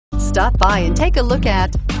Stop by and take a look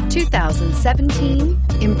at 2017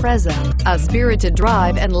 Impreza. A spirited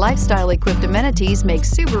drive and lifestyle-equipped amenities make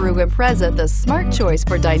Subaru Impreza the smart choice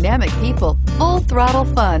for dynamic people. Full-throttle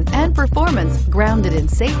fun and performance grounded in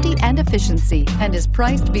safety and efficiency, and is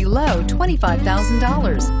priced below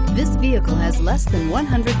 $25,000. This vehicle has less than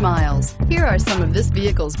 100 miles. Here are some of this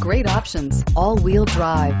vehicle's great options: all-wheel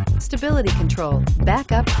drive, stability control,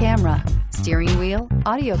 backup camera, steering wheel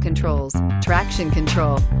audio controls, traction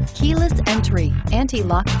control, keyless entry,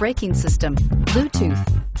 anti-lock braking system,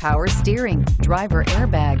 Bluetooth, power steering, driver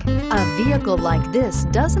airbag. A vehicle like this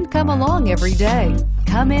doesn't come along every day.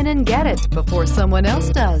 Come in and get it before someone else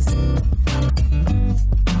does.